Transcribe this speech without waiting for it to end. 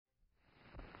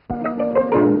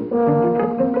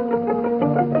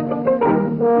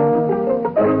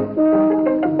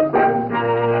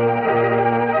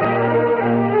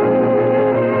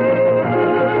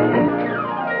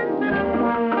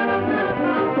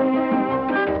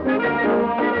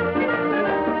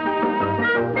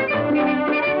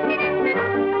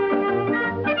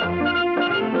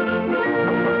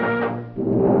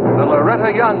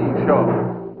Young Show.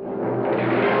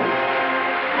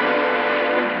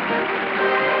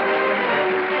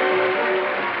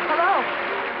 Hello.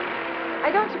 I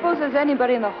don't suppose there's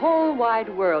anybody in the whole wide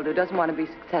world who doesn't want to be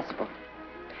successful.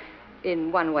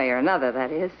 In one way or another,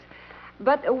 that is.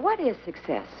 But what is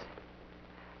success?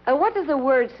 What does the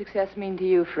word success mean to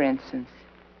you, for instance?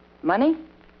 Money?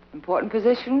 Important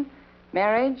position?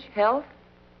 Marriage? Health?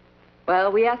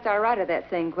 Well, we asked our writer that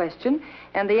same question,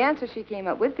 and the answer she came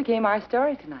up with became our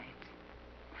story tonight.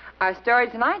 Our story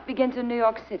tonight begins in New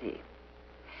York City.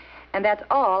 And that's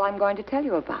all I'm going to tell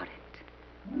you about it.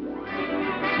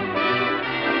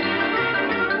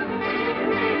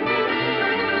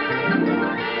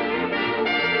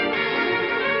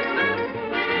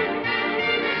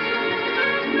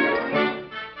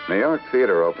 New York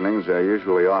theater openings are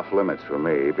usually off limits for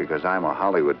me because I'm a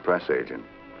Hollywood press agent.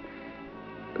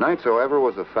 Tonight, however,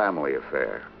 was a family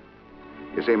affair.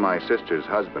 You see, my sister's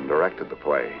husband directed the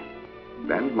play.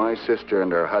 And my sister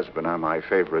and her husband are my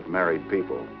favorite married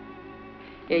people.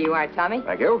 Here you are, Tommy.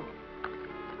 Thank you.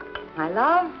 My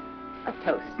love, a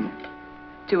toast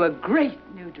to a great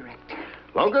new director.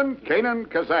 Logan, Kanan,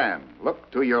 Kazan,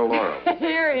 look to your laurels.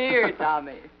 Here, here,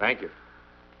 Tommy. Thank you.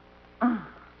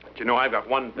 But you know, I've got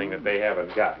one thing that they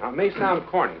haven't got. Now, it may sound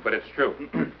corny, but it's true.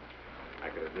 I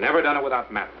could have never done it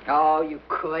without Madeleine. Oh, you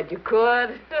could.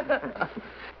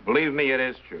 Believe me, it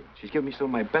is true. She's given me some of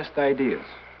my best ideas.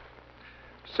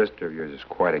 Sister of yours is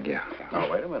quite a gal. Oh,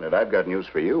 wait a minute. I've got news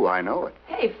for you. I know it.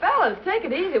 Hey, fellas, take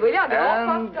it easy. We don't get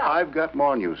all And puffed up. I've got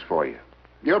more news for you.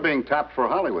 You're being tapped for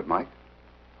Hollywood, Mike.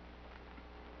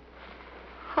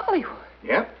 Hollywood?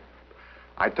 Yep.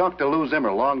 I talked to Lou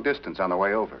Zimmer long distance on the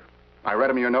way over. I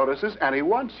read him your notices, and he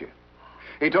wants you.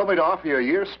 He told me to offer you a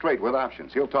year straight with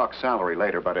options. He'll talk salary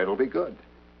later, but it'll be good.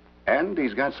 And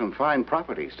he's got some fine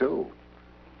properties, too.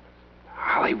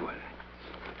 Hollywood.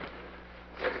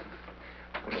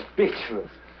 I'm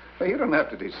speechless. Well, you don't have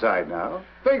to decide now.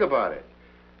 Think about it.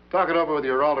 Talk it over with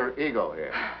your alter ego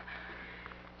here.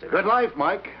 It's a good life,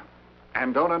 Mike.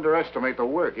 And don't underestimate the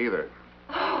work, either.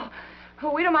 Oh,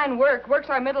 we don't mind work. Work's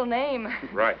our middle name.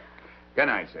 Right. Good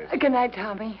night, sis. Good night,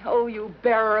 Tommy. Oh, you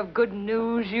bearer of good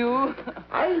news, you.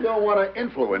 I don't want to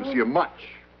influence you much.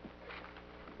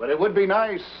 But it would be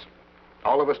nice,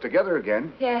 all of us together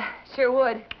again. Yeah, sure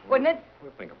would. Wouldn't it?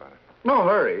 We'll think about it. No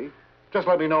hurry. Just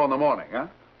let me know in the morning, huh?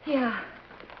 Yeah.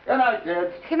 Good night,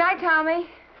 kids. Good night, Tommy.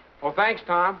 Well, thanks,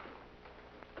 Tom.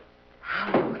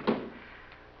 Hollywood.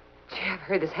 Gee, I've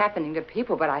heard this happening to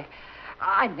people, but I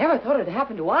never thought it'd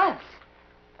happen to us.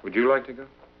 Would you like to go?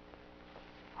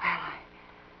 Well,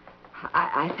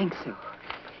 I think so.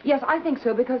 Yes, I think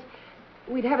so, because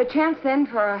we'd have a chance then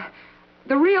for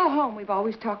the real home we've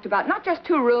always talked about. Not just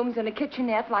 2 rooms and a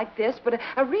kitchenette like this, but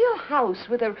a real house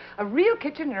with a real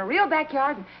kitchen and a real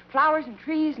backyard and flowers and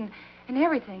trees and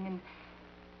everything. And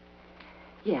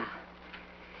yeah,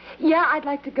 I'd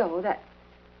like to go. That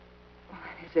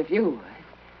is if you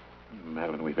would.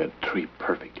 Madeleine, we've had 3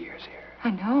 perfect years here.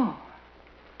 I know.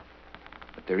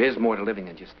 But there is more to living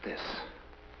than just this.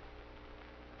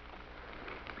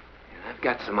 And I've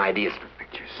got some ideas for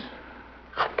pictures.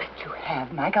 I bet you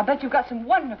have, Mike. I bet you've got some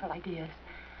wonderful ideas.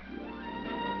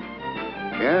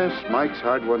 Yes, Mike's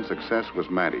hard-won success was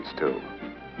Maddie's, too.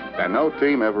 And no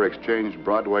team ever exchanged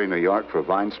Broadway, New York for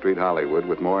Vine Street, Hollywood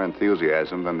with more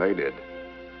enthusiasm than they did.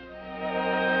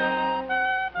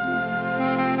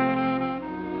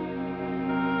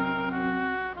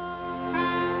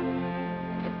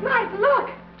 Mike, look!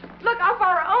 Look up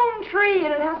our own tree,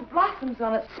 and it has blossoms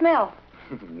on it. Smell.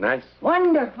 Nice.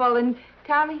 Wonderful. And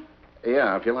Tommy?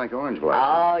 Yeah, if you like orange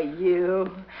blossoms. Oh, you.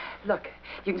 Look,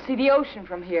 you can see the ocean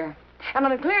from here. And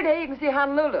on a clear day, you can see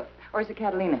Honolulu. Or is it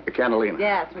Catalina? Catalina.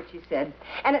 Yeah, that's what she said.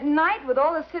 And at night, with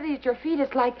all the city at your feet,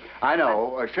 it's like... I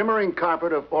know, a shimmering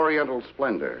carpet of oriental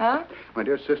splendor. Huh? My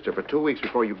dear sister, for 2 weeks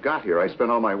before you got here, I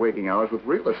spent all my waking hours with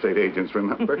real estate agents,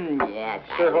 remember? Yes.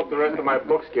 Sure hope the rest of my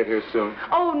books get here soon.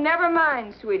 Oh, never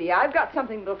mind, sweetie. I've got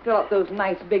something that'll fill up those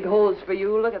nice big holes for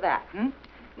you. Look at that.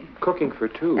 Cooking for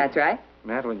 2. That's right.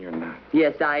 Madeleine, you're not.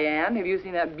 Yes, I am. Have you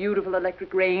seen that beautiful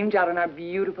electric range out in our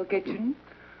beautiful kitchen?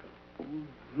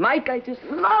 Mike, I just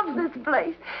love this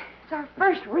place. It's our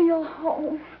first real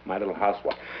home. My little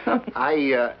housewife.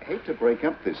 I hate to break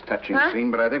up this touching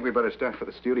scene, but I think we better start for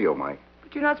the studio, Mike.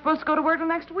 But you're not supposed to go to work till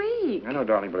next week. I know,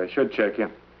 darling, but I should check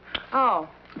in. Oh.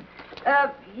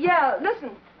 Yeah,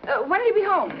 listen. When will you be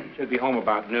home? Should be home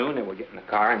about noon, and we'll get in the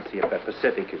car and see if that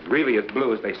Pacific is really as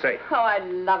blue as they say. Oh, I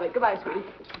love it. Goodbye, sweetie.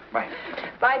 Bye.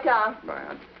 Bye, Tom. Bye,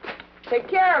 hon. Take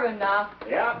care of him now.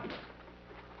 Yeah.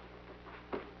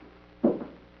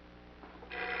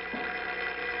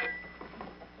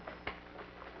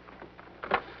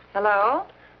 Hello?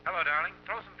 Hello, darling.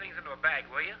 Throw some things into a bag,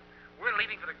 will you? We're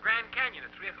leaving for the Grand Canyon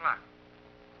at 3 o'clock.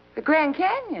 The Grand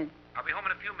Canyon? I'll be home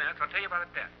in a few minutes. I'll tell you about it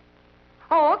then.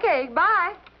 Oh, okay.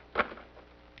 Bye.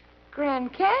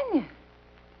 Grand Canyon.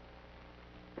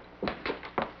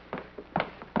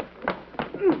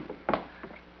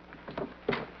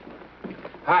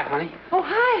 Hi, honey. Oh,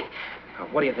 hi.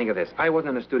 What do you think of this? I wasn't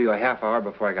in the studio a half hour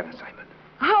before I got an assignment.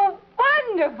 How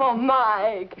wonderful,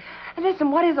 Mike. And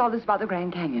listen, what is all this about the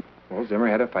Grand Canyon? Well, Zimmer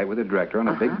had a fight with the director on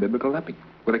a big biblical epic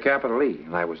with a capital E,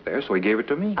 and I was there, so he gave it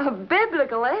to me. A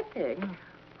biblical epic?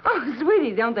 Oh,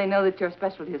 sweetie, don't they know that your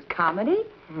specialty is comedy?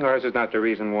 Ours is not the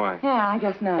reason why. Yeah, I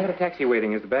guess not. I got a taxi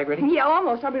waiting. Is the bag ready? Yeah,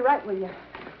 almost. I'll be right with you.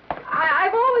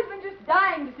 I've always been just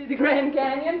dying to see the Grand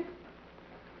Canyon.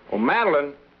 Well,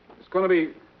 Madeleine, it's going to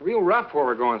be real rough where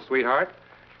we're going, sweetheart.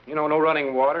 You know, no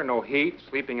running water, no heat,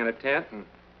 sleeping in a tent, and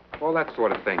all that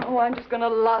sort of thing. Oh, I'm just going to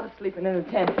love sleeping in a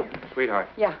tent. Sweetheart.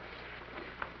 Yeah.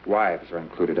 Wives are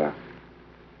included out.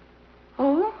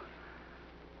 Oh?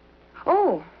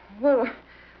 Oh, well,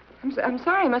 I'm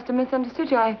sorry. I must have misunderstood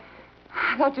you. I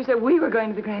thought you said we were going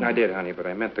to the Grand I did, honey, but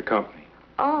I meant the company.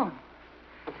 Oh.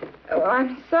 Well,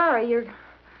 I'm sorry. You're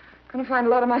going to find a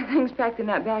lot of my things packed in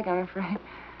that bag, I'm afraid.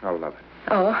 I'll love it.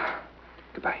 Oh.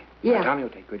 Goodbye. Yeah. Tommy will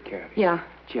take good care of you. Yeah.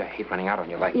 Gee, I hate running out on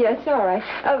you like Yeah, it's all right.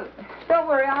 Don't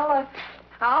worry.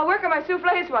 I'll work on my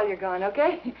souffles while you're gone,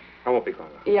 okay? I won't be gone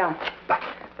long. Yeah. Bye.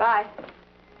 Bye.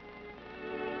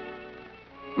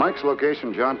 Mike's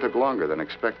location jaunt took longer than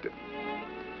expected.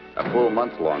 A full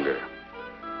month longer.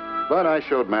 But I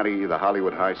showed Mattie the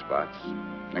Hollywood high spots,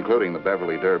 including the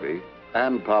Beverly Derby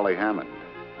and Polly Hammond,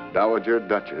 Dowager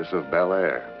Duchess of Bel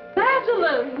Air.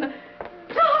 Madeleine!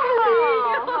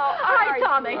 Darling! Hi,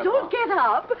 Tommy. Don't get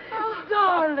up. Oh,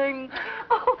 darling.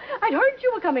 Oh, I'd heard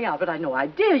you were coming out, but I had no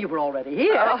idea you were already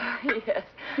here. Oh, yes.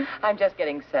 I'm just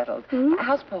getting settled.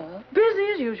 How's Paul?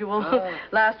 Busy as usual. Oh.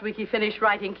 Last week he finished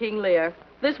writing King Lear.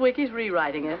 This week he's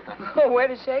rewriting it. Oh, where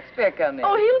does Shakespeare come in?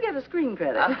 Oh, he'll get a screen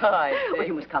credit. Oh, I see. Well,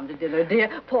 you must come to dinner,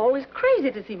 dear. Paul is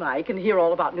crazy to see Mike and hear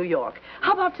all about New York.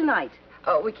 How about tonight?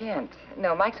 Oh, we can't.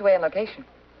 No, Mike's away on location.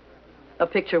 A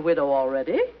picture widow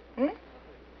already?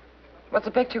 What's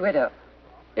a picture widow?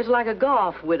 It's like a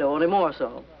golf widow, only more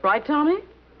so. Right, Tommy?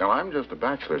 Now, I'm just a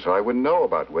bachelor, so I wouldn't know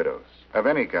about widows of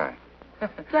any kind.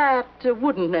 That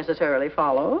wouldn't necessarily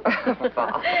follow.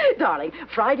 Darling,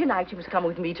 Friday night she was coming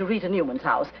with me to Rita Newman's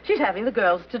house. She's having the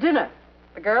girls to dinner.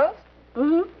 The girls?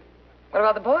 Mm-hmm. What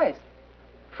about the boys?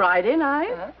 Friday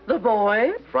night, the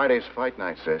boys. Friday's fight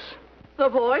night, sis. The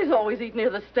boys always eat near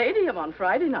the stadium on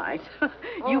Friday night.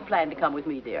 You plan to come with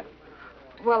me, dear.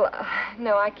 Well,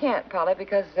 no, I can't, Polly,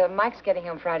 because Mike's getting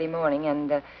home Friday morning, and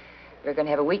we're going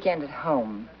to have a weekend at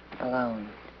home alone.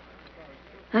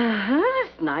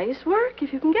 It's nice work,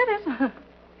 if you can get it.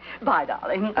 Bye,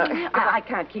 darling. I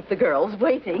can't keep the girls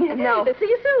waiting. No. See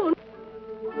you soon.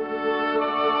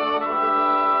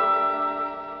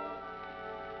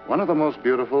 One of the most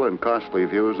beautiful and costly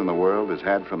views in the world is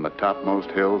had from the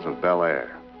topmost hills of Bel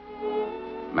Air.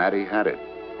 Mattie had it.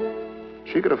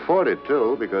 She could afford it,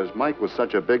 too, because Mike was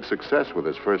such a big success with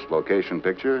his first location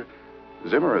picture,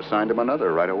 Zimmer assigned him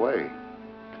another right away.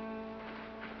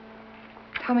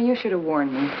 Tommy, you should have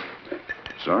warned me.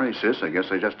 Sorry, sis. I guess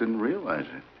I just didn't realize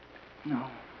it. No.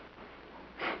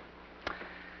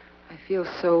 I feel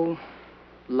so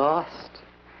lost.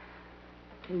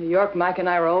 In New York, Mike and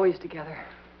I were always together.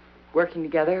 Working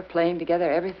together, playing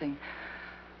together, everything.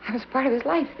 I was part of his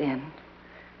life then.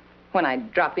 When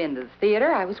I'd drop into the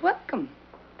theater, I was welcome.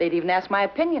 They'd even ask my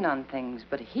opinion on things.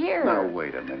 But here... Now,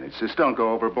 wait a minute, sis. Don't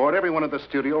go overboard. Everyone at the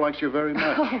studio likes you very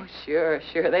much. Oh, sure.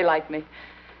 They like me.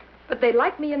 But they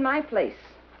like me in my place.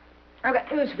 I've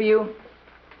got news for you.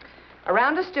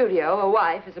 Around a studio, a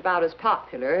wife is about as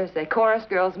popular as a chorus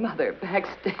girl's mother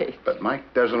backstage. But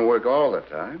Mike doesn't work all the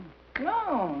time.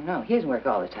 No, he doesn't work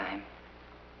all the time.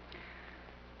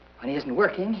 When he isn't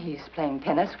working, he's playing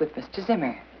tennis with Mr.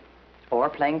 Zimmer. Or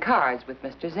playing cards with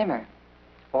Mr. Zimmer.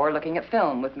 Or looking at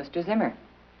film with Mr. Zimmer.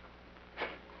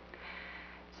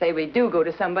 Say we do go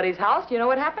to somebody's house, do you know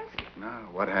what happens? No,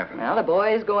 what happens? Well, the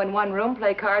boys go in one room,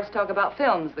 play cards, talk about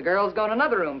films. The girls go in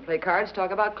another room, play cards,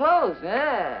 talk about clothes.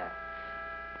 Yeah.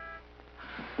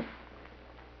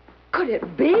 Could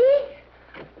it be?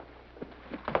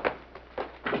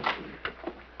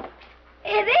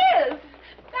 It is!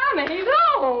 Tommy's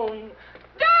home!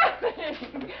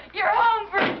 Darling! You're home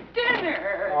for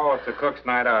dinner! Oh, it's the cook's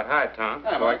night out. Hi, Tom.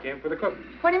 So I came for the cook.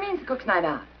 What do you mean it's the cook's night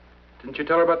out? Didn't you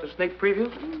tell her about the sneak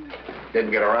previews?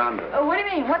 Didn't get around to it. Oh, what do you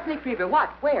mean? What sneak preview? What?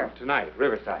 Where? Tonight at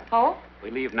Riverside. Oh?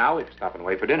 We leave now. We stop and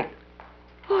wait for dinner.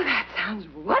 Oh, that sounds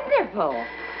wonderful.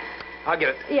 I'll get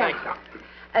it. Yeah. Thanks, Tom.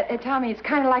 Tommy, it's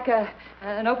kind of like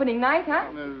an opening night, huh?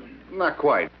 Not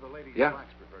quite. The lady Yeah.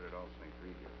 preferred it all sneak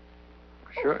through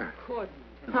here.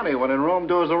 Sure. Honey, when in Rome,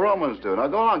 do as the Romans do. Now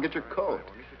go on, get your coat.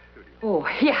 Oh,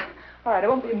 yeah. All right, it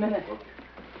won't be a minute.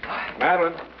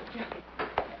 Madeline.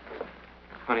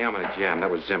 Honey, I'm in a jam. That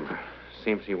was Zimmer.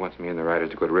 Seems he wants me and the riders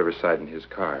to go to Riverside in his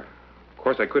car. Of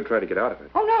course, I could try to get out of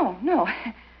it. Oh, no.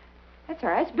 That's all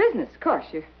right. It's business, of course.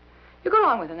 You go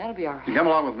along with him. That'll be all right. You come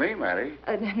along with me, Maddie.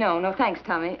 No, thanks,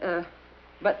 Tommy.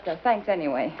 But thanks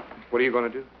anyway. What are you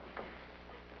going to do?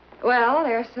 Well,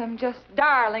 there's some just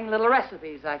darling little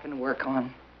recipes I can work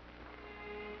on.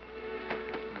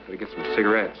 I'm going to get some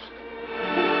cigarettes.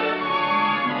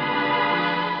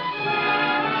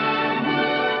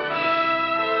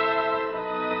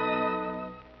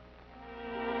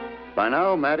 By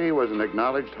now, Maddie was an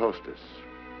acknowledged hostess,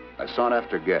 a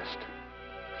sought-after guest.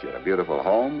 She had a beautiful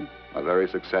home, a very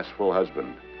successful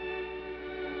husband.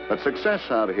 But success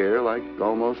out here, like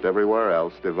almost everywhere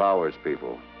else, devours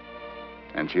people.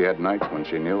 And she had nights when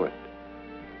she knew it.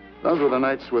 Those were the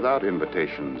nights without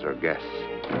invitations or guests.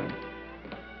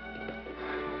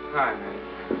 Hi,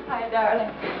 Maddie. Hi,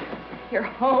 darling. You're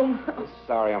home.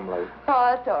 Sorry I'm late.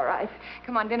 Oh, that's all right.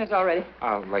 Come on, dinner's all ready.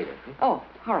 Later. Oh,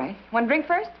 all right. Want a drink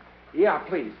first? Yeah,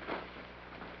 please.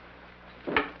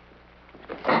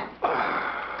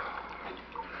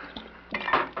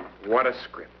 What a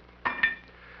script.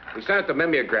 We sent it to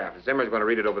mimeograph. Zimmer's going to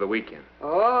read it over the weekend.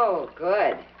 Oh,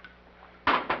 good.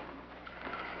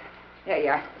 There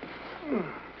you are.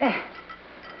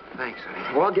 Thanks,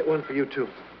 honey. Well, I'll get one for you, too.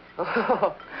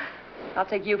 Oh, I'll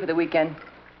take you for the weekend.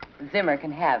 Zimmer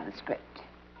can have the script.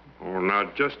 Oh, now,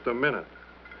 just a minute.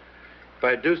 If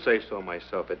I do say so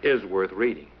myself, it is worth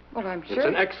reading. Well, I'm sure. It's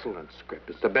an excellent script.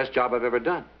 It's the best job I've ever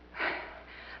done.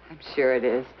 I'm sure it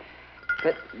is.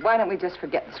 But why don't we just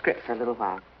forget the script for a little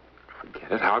while?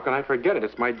 Forget it? How can I forget it?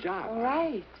 It's my job. All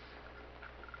right.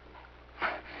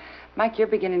 Mike, you're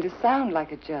beginning to sound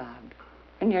like a job.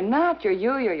 And you're not. You're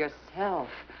you. You're yourself.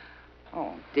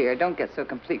 Oh, dear, don't get so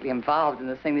completely involved in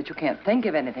this thing that you can't think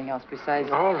of anything else besides...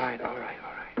 All right.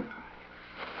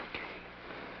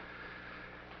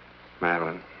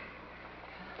 Madeline,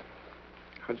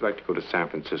 how'd you like to go to San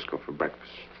Francisco for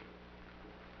breakfast?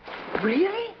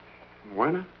 Really?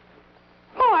 Why not?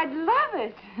 Oh, I'd love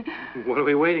it. What are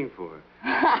we waiting for?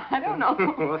 I don't know.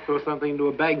 Let's throw something into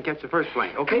a bag and catch the first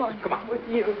plane, okay? Come on. With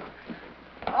you.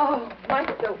 Oh,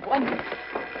 Mike's so wonderful.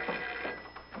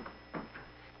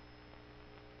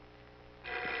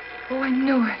 Oh, I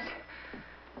knew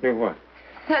it. Knew what?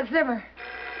 That Zimmer.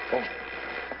 Oh.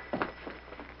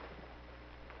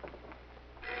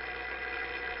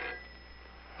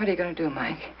 What are you going to do,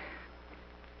 Mike?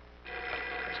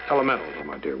 It's elemental, though,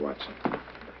 my dear Watson.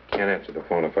 Can't answer the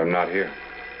phone if I'm not here.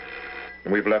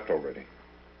 And we've left already.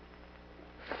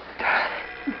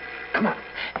 Come on.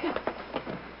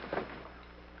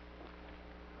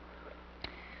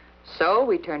 So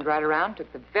we turned right around,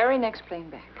 took the very next plane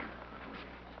back.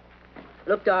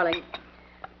 Look, darling,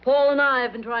 Paul and I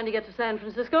have been trying to get to San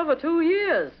Francisco for 2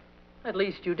 years. At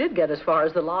least you did get as far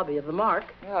as the lobby of the Mark.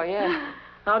 Oh, yeah.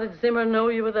 How did Zimmer know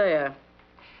you were there?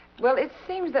 Well, it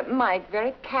seems that Mike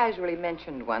very casually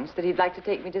mentioned once that he'd like to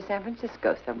take me to San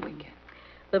Francisco some weekend.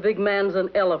 The big man's an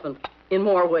elephant, in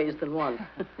more ways than one.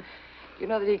 You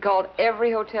know that he called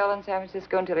every hotel in San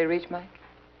Francisco until he reached Mike?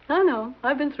 I know.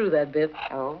 I've been through that bit.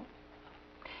 Oh?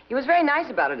 He was very nice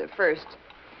about it at first.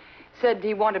 Said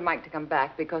he wanted Mike to come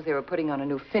back because they were putting on a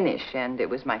new finish, and it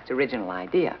was Mike's original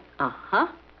idea. Uh-huh.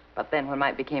 But then when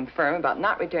Mike became firm about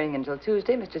not returning until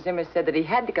Tuesday, Mr. Zimmer said that he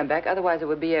had to come back, otherwise it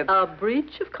would be a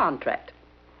breach of contract.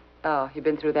 Oh, you've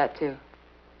been through that, too.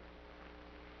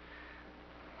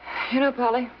 You know,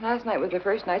 Polly, last night was the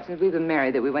first night since we've been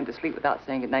married that we went to sleep without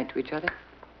saying goodnight to each other.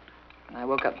 When I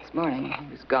woke up this morning,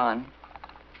 he was gone.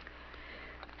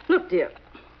 Look, dear,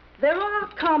 there are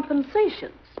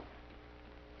compensations.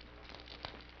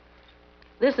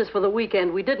 This is for the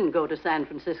weekend we didn't go to San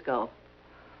Francisco.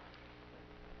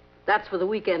 That's for the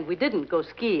weekend we didn't go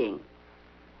skiing.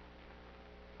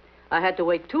 I had to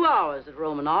wait 2 hours at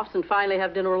Romanoff's and finally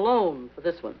have dinner alone for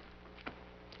this one.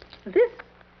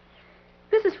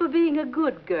 This is for being a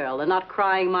good girl and not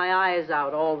crying my eyes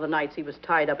out all the nights he was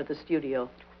tied up at the studio.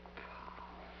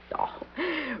 Oh,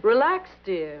 relax,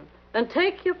 dear, and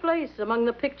take your place among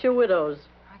the picture widows.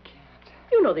 I can't.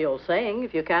 You know the old saying,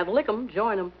 if you can't lick 'em,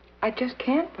 join 'em. I just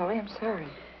can't, Polly. I'm sorry.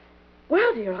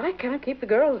 Well, dear, I can't keep the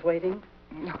girls waiting.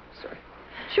 No, sorry.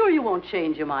 Sure you won't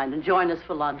change your mind and join us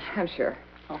for lunch? I'm sure.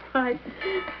 All right.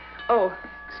 Oh,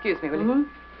 excuse me, will you? Mm-hmm.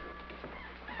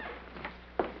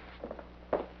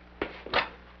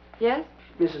 Yes?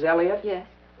 Mrs. Elliott? Yes.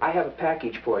 I have a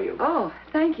package for you. Oh,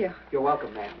 thank you. You're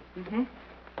welcome, ma'am.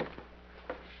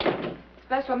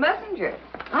 Special messenger.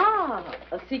 Ah,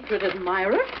 a secret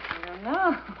admirer? I don't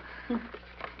know.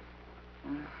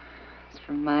 It's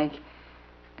from Mike.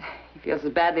 He feels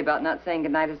as badly about not saying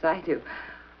goodnight as I do.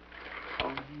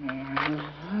 Oh, man,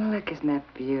 look, isn't that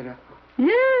beautiful?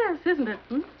 Yes, isn't it?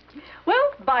 Hmm?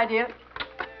 Well, bye, dear. Tell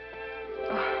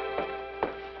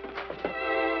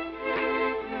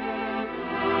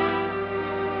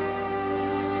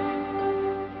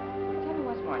me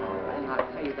once more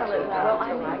how you got it. Well,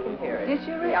 I can hear it. Did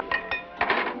you really?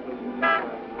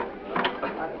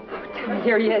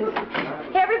 Here he is.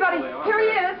 Hey, everybody, here he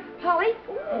is. Polly.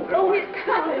 Oh, he's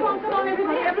coming. Come on,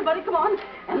 everybody, come on.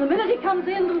 And the minute he comes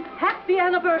in, happy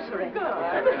anniversary. Good.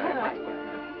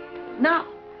 Now.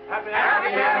 Happy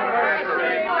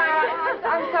anniversary!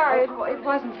 I'm sorry, it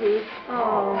wasn't he.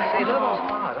 Oh.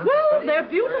 Well, they're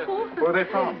beautiful. Where are they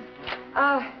from?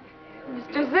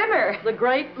 Mr. Zimmer. The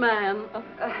great man.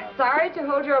 Sorry to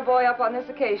hold your boy up on this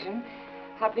occasion.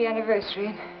 Happy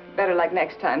anniversary. Better like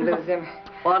next time, Lou Zimmer.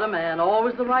 What a man.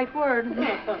 Always the right word.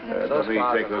 Let me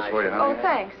take those for you, honey. Oh,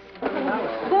 thanks.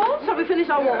 Waltz? Shall we finish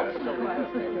our waltz?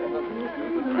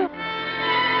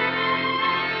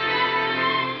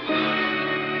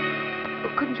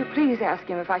 Couldn't you please ask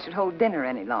him if I should hold dinner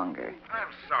any longer?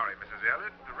 I'm sorry, Mrs.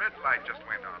 Elliott. The red light just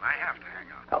went on. I have to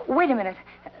hang up. Oh, wait a minute.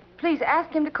 Please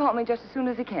ask him to call me just as soon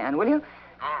as he can, will you?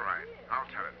 All right. I'll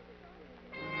tell him.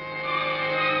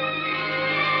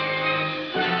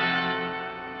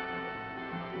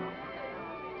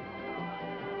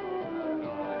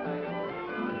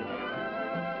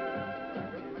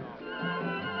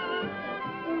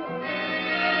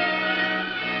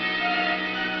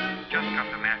 Just got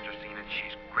the master scene, and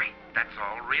she's great. That's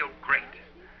all, real great.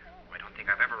 I don't think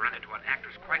I've ever run into an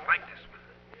actress quite like this one.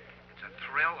 It's a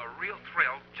thrill, a real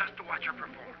thrill, just to watch her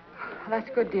perform. That's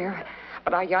good, dear.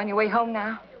 But are you on your way home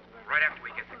now? Right after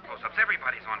we get the close-ups,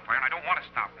 everybody's on fire, and I don't want to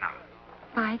stop now.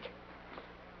 Mike,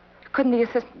 couldn't the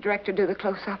assistant director do the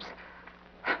close-ups?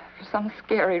 For some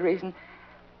scary reason,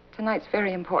 tonight's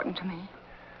very important to me.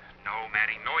 No,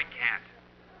 Maddie, no, he can't.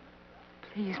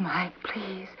 Please, Mike,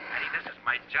 please. Maddie, this is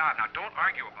my job. Now, don't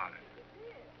argue about it.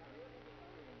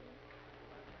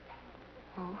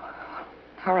 Oh,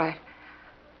 all right.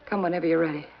 Come whenever you're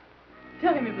ready.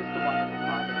 Tell him you missed the wonderful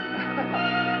party.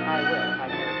 I will.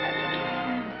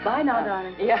 Bye now,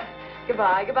 darling. Yeah.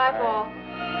 Goodbye. Goodbye, Paul.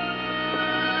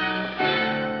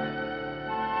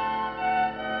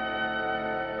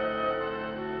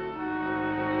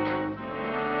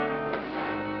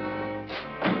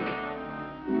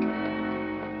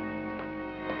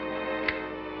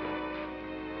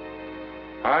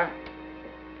 Hi.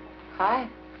 Hi.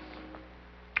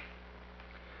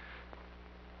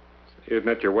 Isn't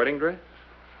that your wedding dress?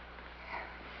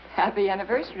 Happy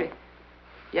anniversary.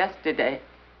 Yesterday.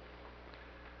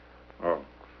 Oh.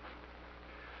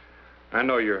 I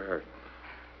know you're hurt.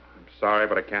 I'm sorry,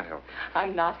 but I can't help it.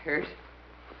 I'm not hurt.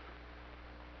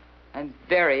 I'm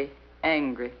very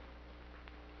angry.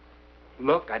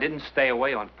 Look, I didn't stay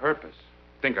away on purpose.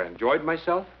 Think I enjoyed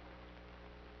myself?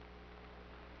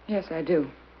 Yes, I do.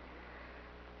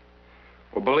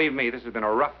 Well, believe me, this has been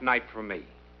a rough night for me.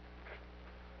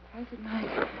 Has it,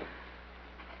 Mike?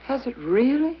 Has it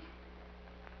really?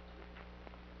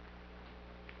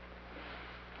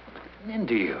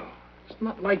 India, it's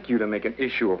not like you to make an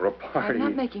issue over a party. I'm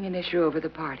not making an issue over the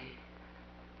party.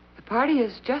 The party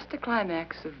is just a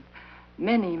climax of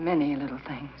many, many little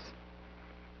things.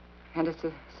 And it's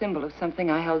a symbol of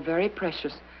something I held very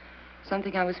precious,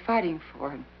 something I was fighting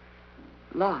for and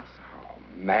lost. Oh,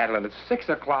 Madeleine, it's 6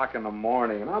 o'clock in the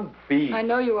morning, and I'm beat. I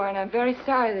know you are, and I'm very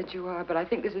sorry that you are, but I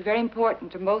think this is very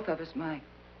important to both of us, Mike.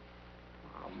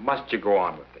 Oh, must you go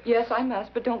on with this? Yes, I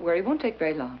must, but don't worry. It won't take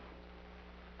very long.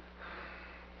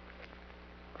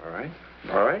 All right.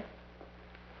 All right.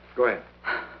 Go ahead.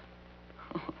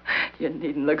 You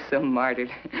needn't look so martyred.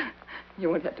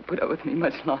 You won't have to put up with me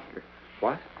much longer.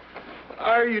 What? What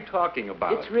are you talking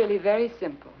about? It's really very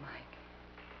simple, Mike.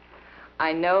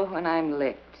 I know when I'm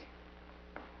licked.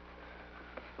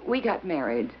 We got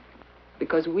married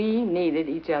because we needed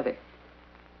each other.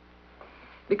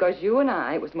 Because you and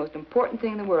I, it was the most important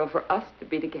thing in the world for us to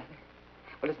be together.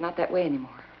 Well, it's not that way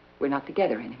anymore. We're not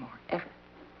together anymore, ever.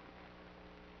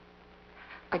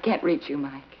 I can't reach you,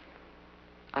 Mike.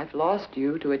 I've lost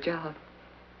you to a job.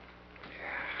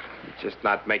 It's just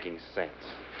not making sense.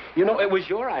 You know, it was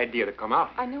your idea to come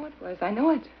out. I know it was. I know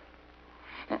it.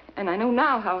 And I know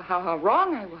now how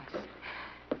wrong I was.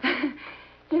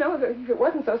 You know, if it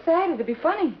wasn't so sad, it'd be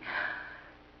funny.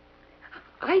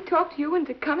 I talked you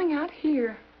into coming out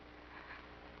here.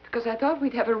 Because I thought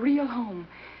we'd have a real home.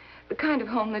 The kind of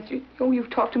home that you've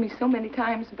talked to me so many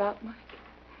times about, Mike.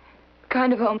 The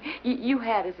kind of home you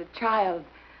had as a child,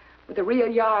 with a real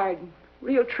yard,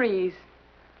 real trees.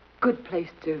 Good place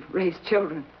to raise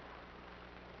children.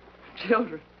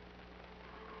 Children.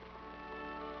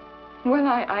 Well,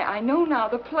 I know now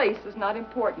the place is not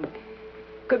important.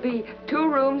 Could be 2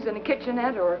 rooms and a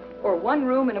kitchenette, or 1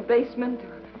 room and a basement,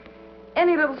 or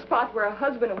any little spot where a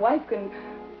husband and wife can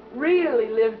really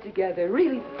live together,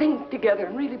 really think together,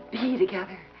 and really be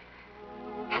together.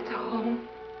 That's a home.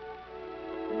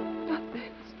 Not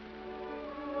this.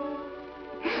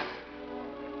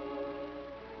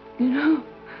 You know,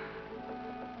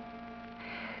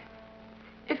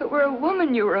 if it were a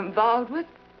woman you were involved with,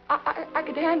 I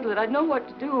could handle it. I'd know what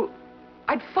to do.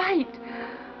 I'd fight.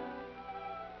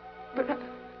 But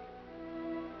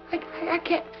I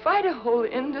can't fight a whole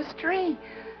industry.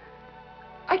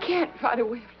 I can't fight a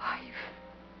way of life.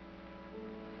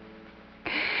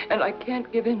 And I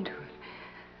can't give in to it.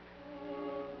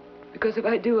 Because if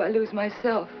I do, I lose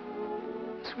myself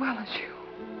as well as you.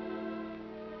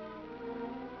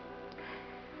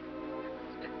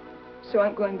 So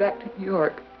I'm going back to New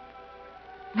York.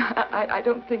 I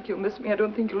don't think you'll miss me. I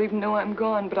don't think you'll even know I'm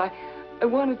gone, but I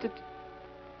wanted to...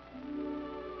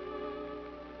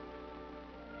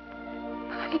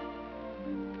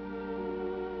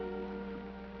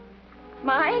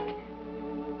 Mike?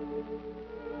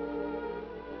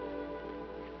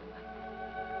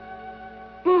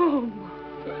 Oh,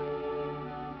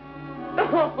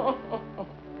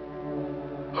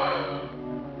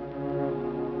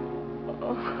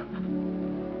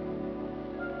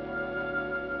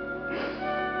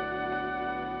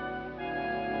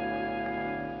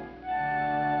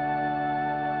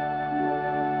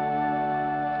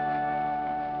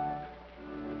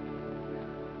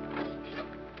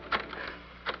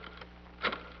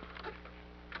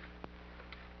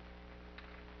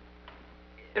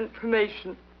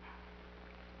 information.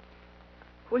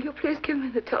 Will you please give me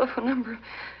the telephone number of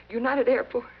United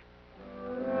Airport?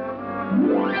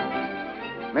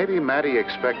 Maybe Maddie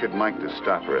expected Mike to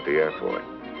stop her at the airport,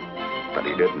 but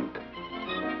he didn't.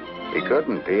 He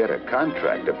couldn't. He had a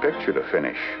contract, a picture to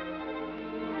finish.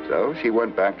 So she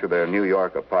went back to their New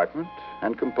York apartment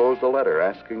and composed a letter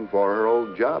asking for her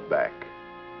old job back.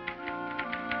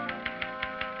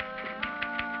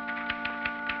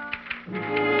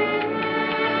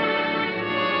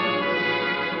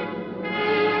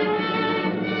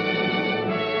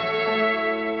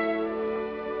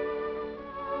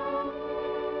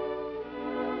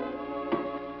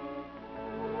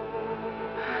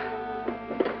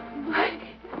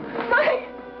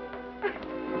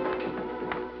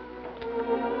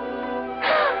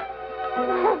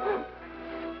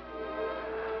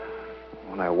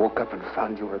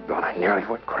 Found you were gone, I nearly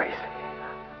went crazy.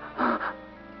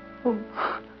 Oh,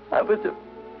 I was a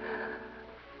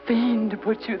fiend to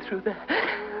put you through that.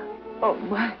 Oh,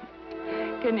 Mike,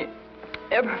 can you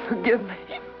ever forgive me?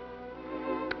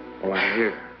 Well, I'm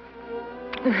here.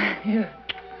 Here.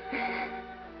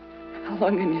 How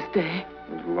long can you stay?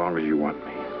 As long as you want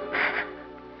me.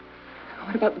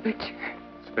 What about the picture?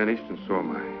 It's finished, and so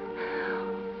am I.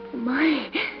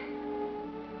 Mike,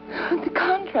 the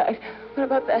contract. What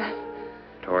about that?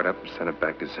 Tore it up and sent it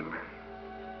back to Zimmer.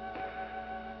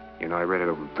 You know, I read it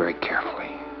over very carefully.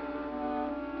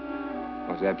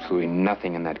 There was absolutely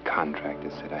nothing in that contract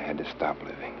that said I had to stop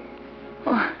living.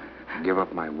 Oh. Give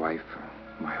up my wife or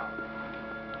my home.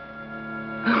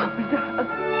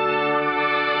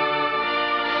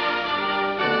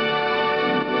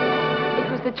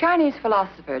 It was the Chinese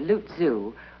philosopher Lu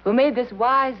Tzu who made this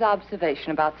wise observation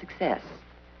about success.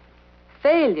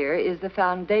 Failure is the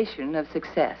foundation of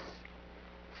success.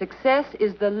 Success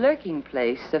is the lurking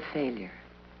place of failure.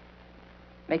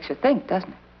 Makes you think, doesn't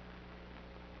it?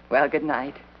 Well, good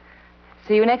night.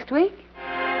 See you next week.